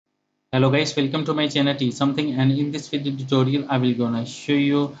Hello guys, welcome to my channel T something, and in this video tutorial I will gonna show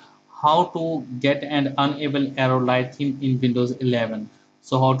you how to get and enable Aero Lite theme in Windows 11.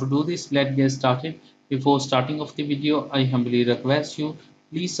 So how to do this? Let's get started. Before starting of the video, I humbly request you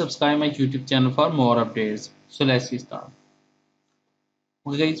please subscribe my YouTube channel for more updates. So let's start.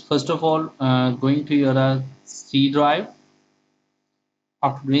 Okay guys, first of all, going to your C drive.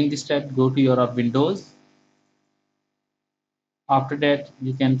 After doing this step, go to your Windows. After that,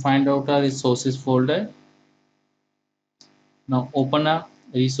 you can find out a resources folder. Now open up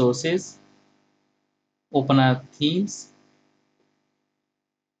resources, open up themes,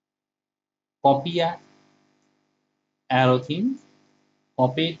 copy a arrow theme,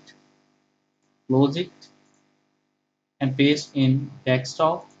 copy it, close it, and paste in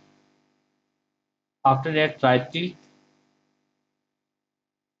desktop. After that, right click.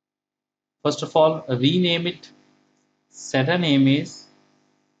 First of all, rename it. Set a name is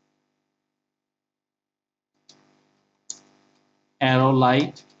Aero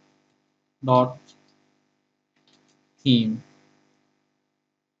Lite dot theme.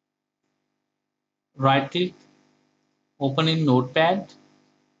 Right click, open in Notepad.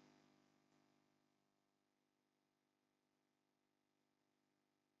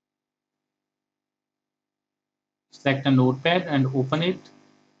 Select a notepad and open it.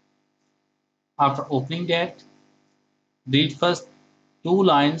 After opening that, read first two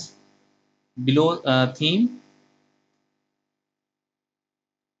lines below theme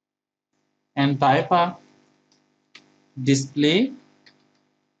and type a display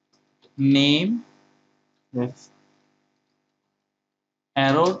name with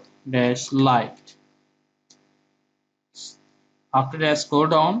arrow dash light. After that, scroll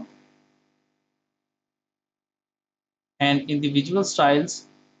down and in the visual styles,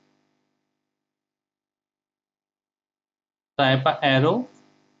 type a arrow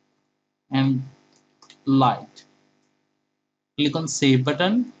and light. Click on save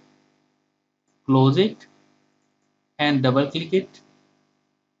button, close it and double click it.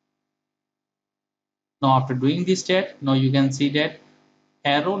 Now after doing this step, now you can see that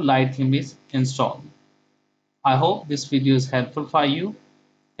Aero Lite theme is installed. I hope this video is helpful for you.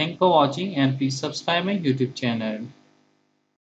 Thanks for watching and please subscribe my YouTube channel.